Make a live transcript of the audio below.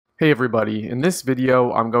Hey everybody, in this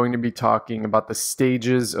video I'm going to be talking about the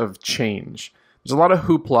stages of change. There's a lot of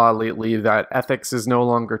hoopla lately that ethics is no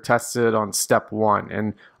longer tested on step one,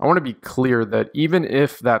 and I want to be clear that even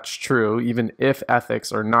if that's true, even if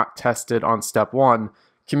ethics are not tested on step one,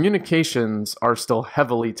 communications are still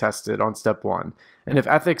heavily tested on step one. And if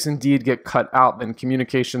ethics indeed get cut out, then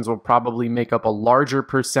communications will probably make up a larger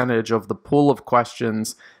percentage of the pool of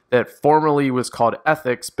questions that formerly was called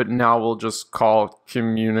ethics, but now we'll just call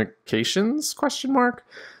communications, question mark.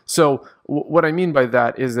 So what I mean by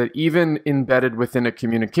that is that even embedded within a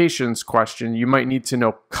communications question, you might need to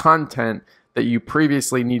know content that you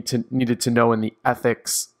previously needed to know in the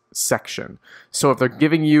ethics section. So if they're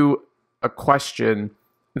giving you a question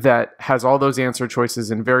that has all those answer choices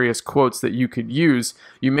and various quotes that you could use,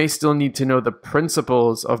 you may still need to know the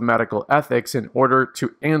principles of medical ethics in order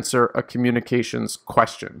to answer a communications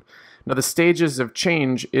question. Now, the stages of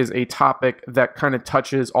change is a topic that kind of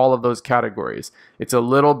touches all of those categories. It's a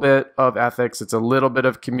little bit of ethics, it's a little bit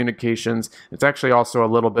of communications, it's actually also a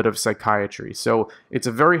little bit of psychiatry. So it's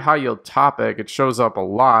a very high yield topic. It shows up a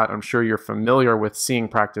lot. I'm sure you're familiar with seeing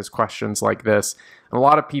practice questions like this. And a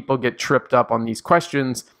lot of people get tripped up on these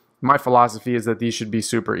questions. My philosophy is that these should be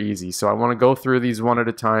super easy. So I want to go through these one at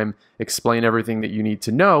a time, explain everything that you need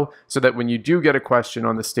to know so that when you do get a question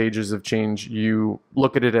on the stages of change, you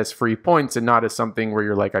look at it as free points and not as something where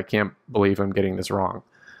you're like, I can't believe I'm getting this wrong.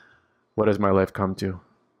 What has my life come to?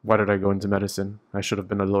 Why did I go into medicine? I should have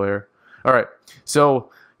been a lawyer. All right,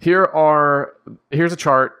 so here's a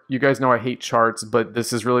chart. You guys know I hate charts, but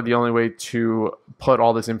this is really the only way to put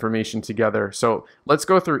all this information together. So let's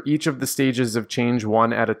go through each of the stages of change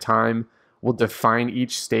one at a time. We'll define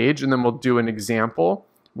each stage, and then we'll do an example,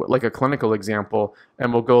 like a clinical example,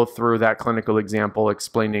 and we'll go through that clinical example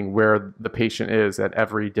explaining where the patient is at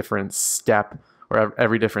every different step or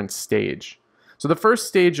every different stage. So the first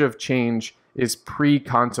stage of change is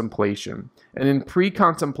pre-contemplation. And in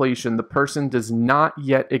pre-contemplation, the person does not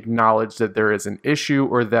yet acknowledge that there is an issue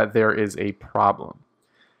or that there is a problem.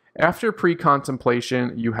 After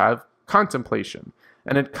pre-contemplation, you have contemplation.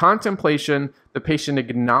 And in contemplation, the patient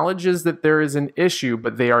acknowledges that there is an issue,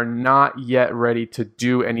 but they are not yet ready to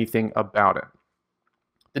do anything about it.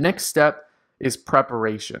 The next step is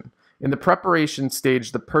preparation. In the preparation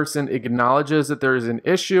stage, the person acknowledges that there is an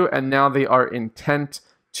issue, and now they are intent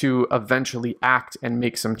to eventually act and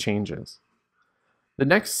make some changes. The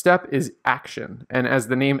next step is action, and as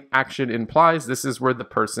the name action implies, this is where the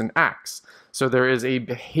person acts. So there is a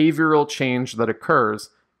behavioral change that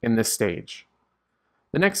occurs in this stage.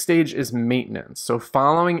 The next stage is maintenance. So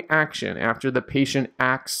following action, after the patient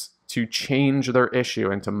acts to change their issue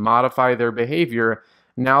and to modify their behavior,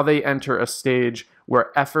 now they enter a stage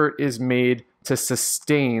where effort is made to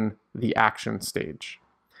sustain the action stage.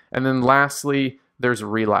 And then lastly, there's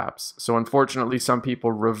relapse. So unfortunately, some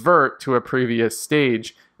people revert to a previous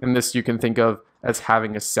stage, and this you can think of as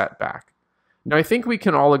having a setback. Now, I think we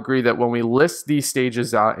can all agree that when we list these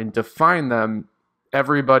stages out and define them,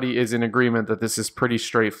 everybody is in agreement that this is pretty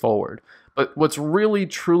straightforward. But what's really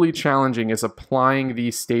truly challenging is applying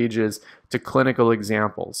these stages to clinical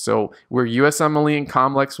examples. So where USMLE and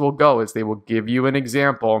COMLEX will go is they will give you an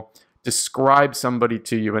example, describe somebody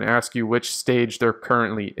to you, and ask you which stage they're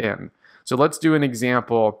currently in. So let's do an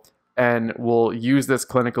example, and we'll use this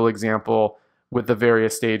clinical example with the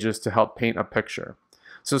various stages to help paint a picture.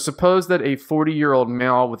 So suppose that a 40-year-old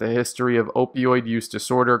male with a history of opioid use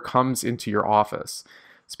disorder comes into your office.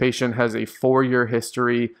 This patient has a 4-year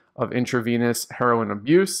history of intravenous heroin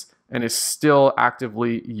abuse and is still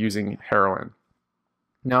actively using heroin.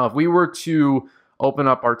 Now, if we were to open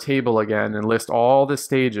up our table again and list all the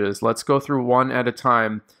stages, let's go through one at a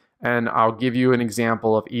time, and I'll give you an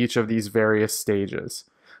example of each of these various stages.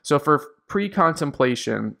 So for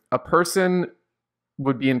pre-contemplation, a person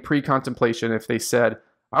would be in pre-contemplation if they said,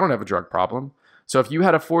 I don't have a drug problem. So if you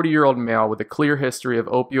had a 40-year-old male with a clear history of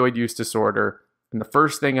opioid use disorder, and the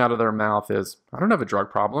first thing out of their mouth is, I don't have a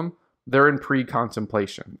drug problem, they're in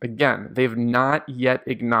pre-contemplation. Again, they've not yet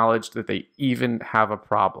acknowledged that they even have a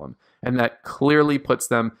problem, and that clearly puts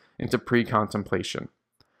them into pre-contemplation.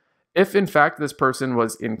 If, in fact, this person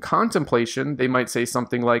was in contemplation, they might say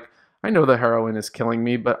something like, I know the heroin is killing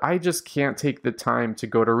me, but I just can't take the time to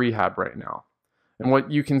go to rehab right now. And what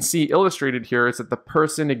you can see illustrated here is that the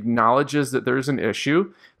person acknowledges that there's an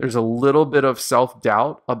issue. There's a little bit of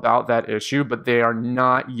self-doubt about that issue, but they are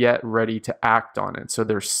not yet ready to act on it. So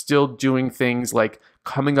they're still doing things like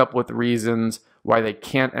coming up with reasons why they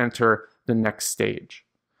can't enter the next stage.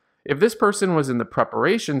 If this person was in the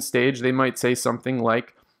preparation stage, they might say something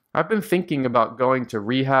like, I've been thinking about going to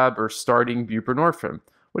rehab or starting buprenorphine.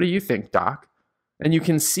 What do you think, doc? And you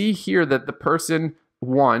can see here that the person,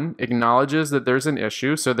 one, acknowledges that there's an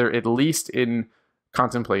issue, so they're at least in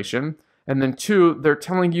contemplation. And then two, they're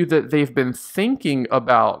telling you that they've been thinking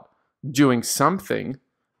about doing something,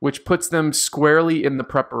 which puts them squarely in the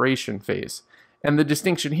preparation phase. And the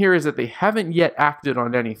distinction here is that they haven't yet acted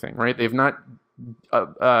on anything, right? They've not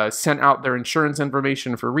sent out their insurance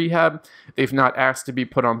information for rehab. They've not asked to be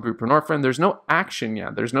put on buprenorphine. There's no action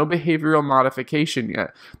yet. There's no behavioral modification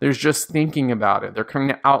yet. There's just thinking about it. They're kind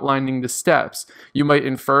of outlining the steps. You might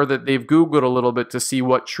infer that they've Googled a little bit to see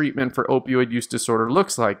what treatment for opioid use disorder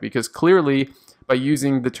looks like, because clearly by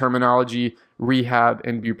using the terminology rehab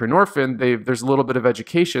and buprenorphine, there's a little bit of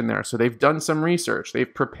education there. So they've done some research.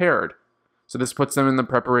 They've prepared. So this puts them in the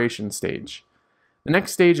preparation stage. The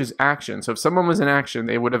next stage is action. So if someone was in action,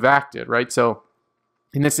 they would have acted, right? So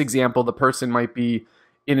in this example, the person might be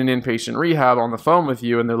in an inpatient rehab on the phone with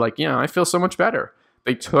you, and they're like, yeah, I feel so much better.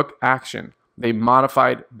 They took action. They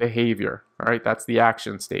modified behavior, all right? That's the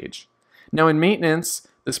action stage. Now in maintenance,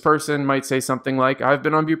 this person might say something like, I've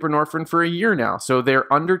been on buprenorphine for a year now. So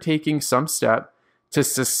they're undertaking some step to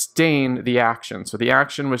sustain the action. So the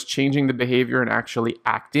action was changing the behavior and actually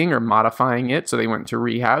acting or modifying it. So they went to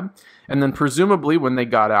rehab. And then presumably when they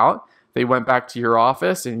got out, they went back to your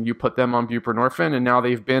office and you put them on buprenorphine, and now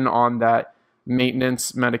they've been on that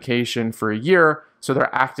maintenance medication for a year. So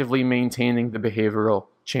they're actively maintaining the behavioral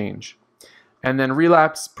change. And then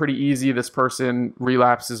relapse, pretty easy. This person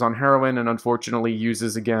relapses on heroin and unfortunately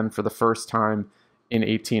uses again for the first time in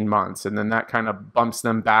 18 months. And then that kind of bumps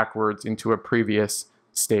them backwards into a previous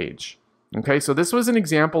stage. Okay, so this was an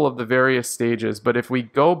example of the various stages, but if we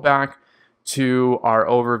go back to our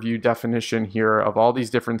overview definition here of all these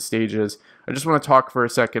different stages, I just want to talk for a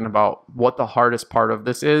second about what the hardest part of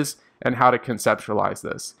this is and how to conceptualize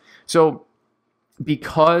this. So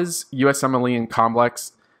because USMLE and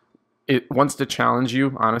COMLEX, it wants to challenge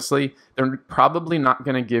you, honestly, they're probably not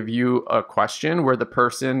going to give you a question where the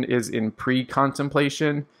person is in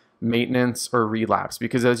pre-contemplation, maintenance, or relapse.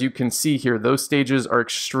 Because as you can see here, those stages are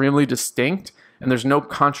extremely distinct, and there's no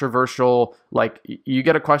controversial, like, you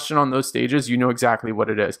get a question on those stages, you know exactly what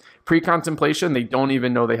it is. Pre-contemplation, they don't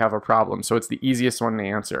even know they have a problem, so it's the easiest one to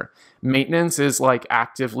answer. Maintenance is like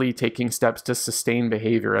actively taking steps to sustain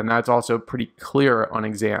behavior, and that's also pretty clear on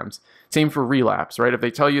exams. Same for relapse, right? If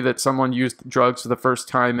they tell you that someone used drugs for the first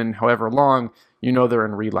time in however long, you know they're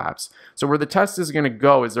in relapse. So where the test is going to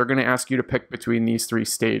go is they're going to ask you to pick between these three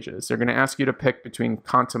stages. They're going to ask you to pick between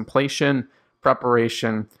contemplation,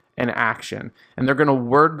 preparation, and action. And they're going to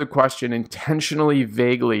word the question intentionally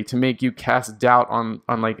vaguely to make you cast doubt on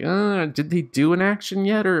like, did they do an action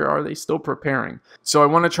yet, or are they still preparing? So I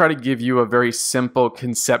want to try to give you a very simple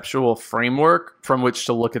conceptual framework from which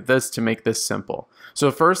to look at this to make this simple.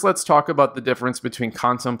 So first, let's talk about the difference between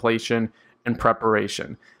contemplation and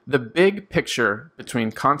preparation. The big picture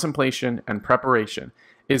between contemplation and preparation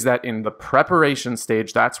is that in the preparation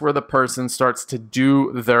stage, that's where the person starts to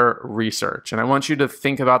do their research. And I want you to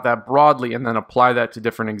think about that broadly and then apply that to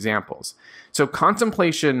different examples. So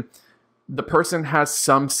contemplation, the person has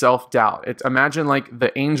some self-doubt. Imagine like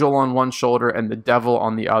the angel on one shoulder and the devil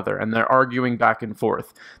on the other, and they're arguing back and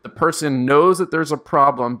forth. The person knows that there's a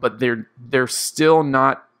problem, but they're still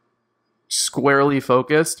not squarely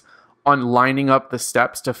focused on lining up the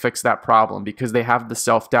steps to fix that problem because they have the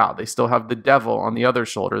self-doubt. They still have the devil on the other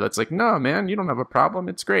shoulder that's like, no, man, you don't have a problem.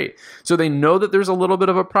 It's great. So they know that there's a little bit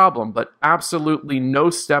of a problem, but absolutely no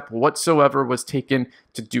step whatsoever was taken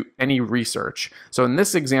to do any research. So in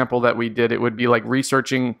this example that we did, it would be like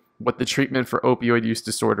researching what the treatment for opioid use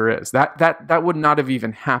disorder is. That would not have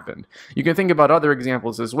even happened. You can think about other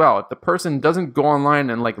examples as well. If the person doesn't go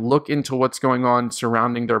online and like look into what's going on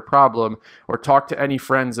surrounding their problem or talk to any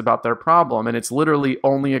friends about their problem, and it's literally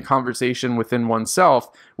only a conversation within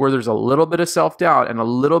oneself where there's a little bit of self-doubt and a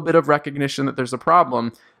little bit of recognition that there's a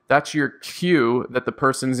problem, that's your cue that the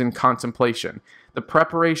person's in contemplation. The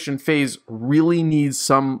preparation phase really needs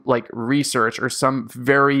some like research or some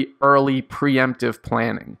very early preemptive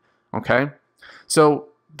planning. Okay, so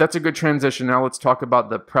that's a good transition. Now let's talk about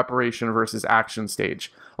the preparation versus action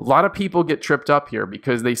stage. A lot of people get tripped up here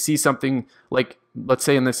because they see something like, let's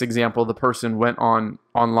say in this example, the person went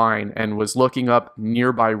online and was looking up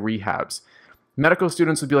nearby rehabs. Medical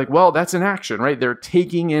students would be like, well, that's an action, right? They're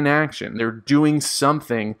taking in action. They're doing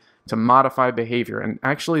something to modify behavior. And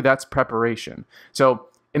actually that's preparation. So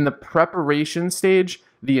in the preparation stage,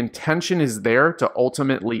 the intention is there to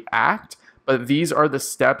ultimately act, but these are the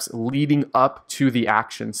steps leading up to the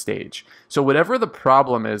action stage. So whatever the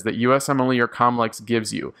problem is that USMLE or COMLEX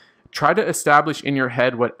gives you, try to establish in your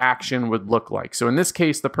head what action would look like. So in this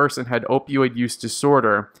case, the person had opioid use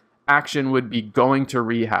disorder. action would be going to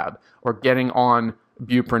rehab or getting on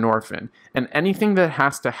buprenorphine. And anything that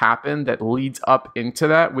has to happen that leads up into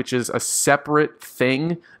that, which is a separate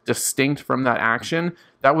thing distinct from that action,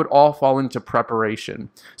 that would all fall into preparation.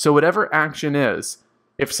 So whatever action is,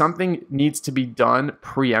 if something needs to be done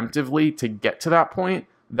preemptively to get to that point,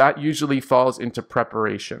 that usually falls into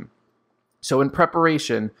preparation. So in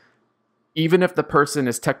preparation, even if the person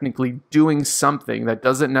is technically doing something, that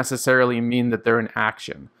doesn't necessarily mean that they're in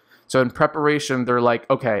action. So in preparation, they're like,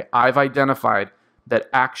 okay, I've identified that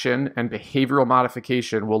action and behavioral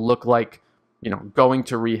modification will look like, going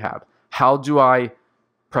to rehab. How do I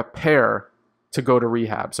prepare to go to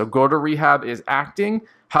rehab? So go to rehab is acting.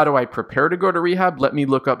 How do I prepare to go to rehab? Let me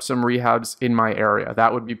look up some rehabs in my area.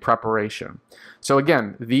 That would be preparation. So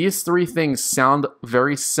again, these three things sound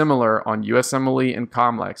very similar on USMLE and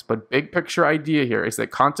COMLEX, but big picture idea here is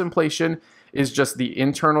that contemplation is just the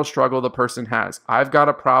internal struggle the person has. I've got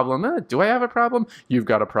a problem. Do I have a problem? You've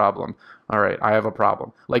got a problem. All right, I have a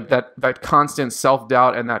problem. Like that constant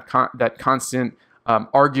self-doubt and that constant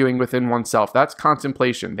arguing within oneself. That's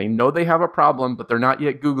contemplation. They know they have a problem, but they're not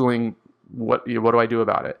yet Googling what do I do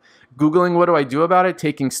about it. Googling what do I do about it,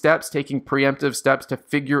 taking preemptive steps to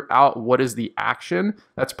figure out what is the action,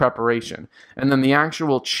 that's preparation. And then the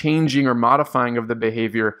actual changing or modifying of the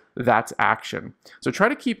behavior, that's action. So try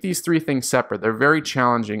to keep these three things separate. They're very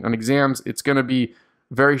challenging. On exams, it's going to be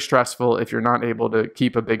very stressful if you're not able to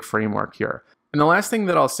keep a big framework here. And the last thing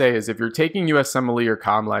that I'll say is if you're taking USMLE or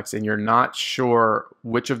COMLEX and you're not sure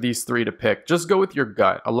which of these three to pick, just go with your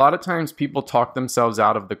gut. A lot of times people talk themselves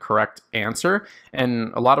out of the correct answer,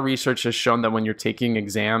 and a lot of research has shown that when you're taking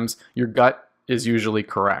exams, your gut is usually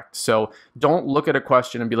correct. So don't look at a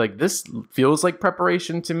question and be like, this feels like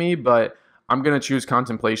preparation to me, but I'm going to choose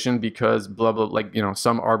contemplation because blah, blah,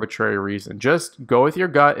 some arbitrary reason. Just go with your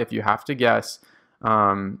gut if you have to guess.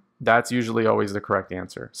 That's usually always the correct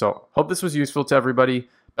answer. So hope this was useful to everybody.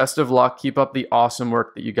 Best of luck. Keep up the awesome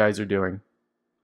work that you guys are doing.